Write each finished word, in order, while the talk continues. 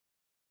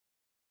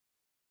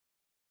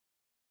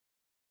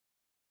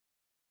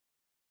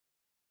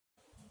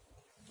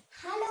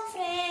Hello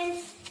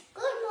friends,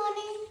 good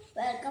morning.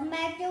 Welcome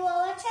back to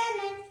our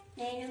channel.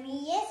 Nenu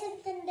mee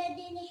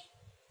reddy.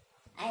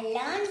 I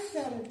learned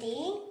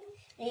something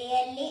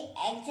really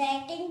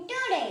exciting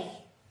today.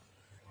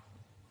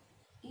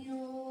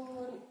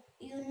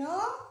 You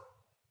know,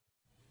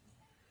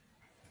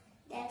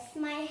 that's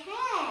my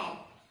head.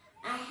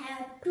 I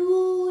have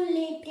two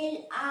little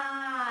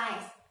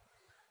eyes.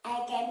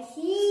 I can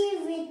see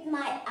with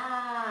my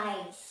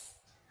eyes.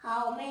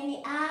 How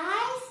many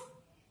eyes?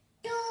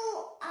 Two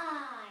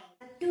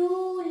eyes.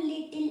 Two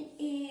little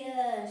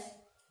ears.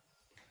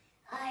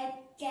 I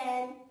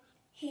can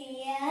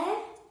hear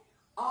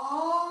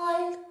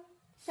all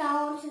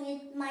sounds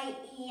with my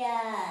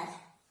ears.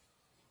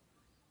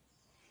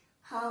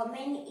 How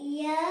many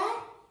ears?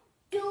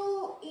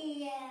 Two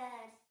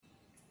ears.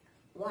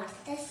 What's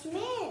the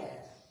smell?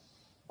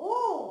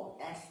 Oh,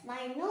 that's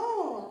my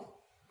nose.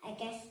 I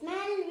can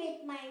smell with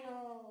my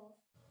nose.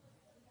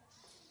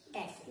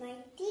 That's my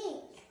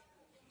teeth.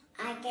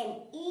 I can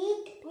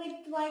eat with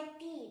my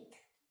teeth.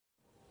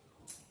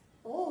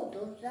 Oh,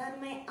 those are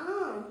my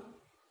arms.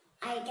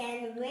 I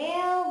can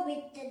wear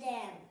with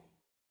them.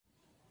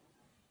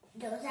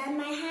 Those are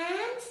my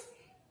hands.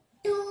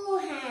 Two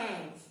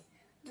hands.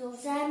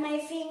 Those are my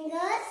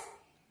fingers.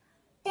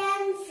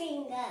 10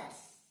 fingers.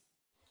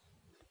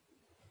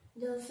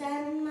 Those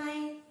are my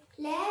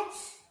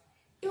legs.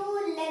 2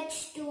 legs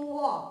to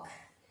walk.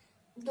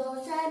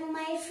 Those are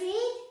my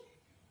feet.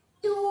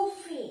 2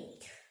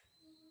 feet.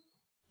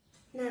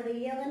 నా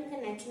video కనుక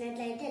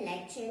నచ్చినట్లయితే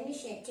like చేయండి,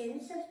 share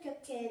చేయండి,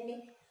 subscribe చేయండి.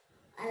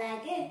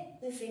 అలాగే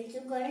మీ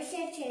ఫ్రెండ్స్కి కూడా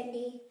share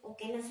చేయండి.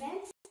 ఓకేనా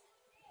ఫ్రెండ్స్?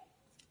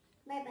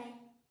 Bye bye.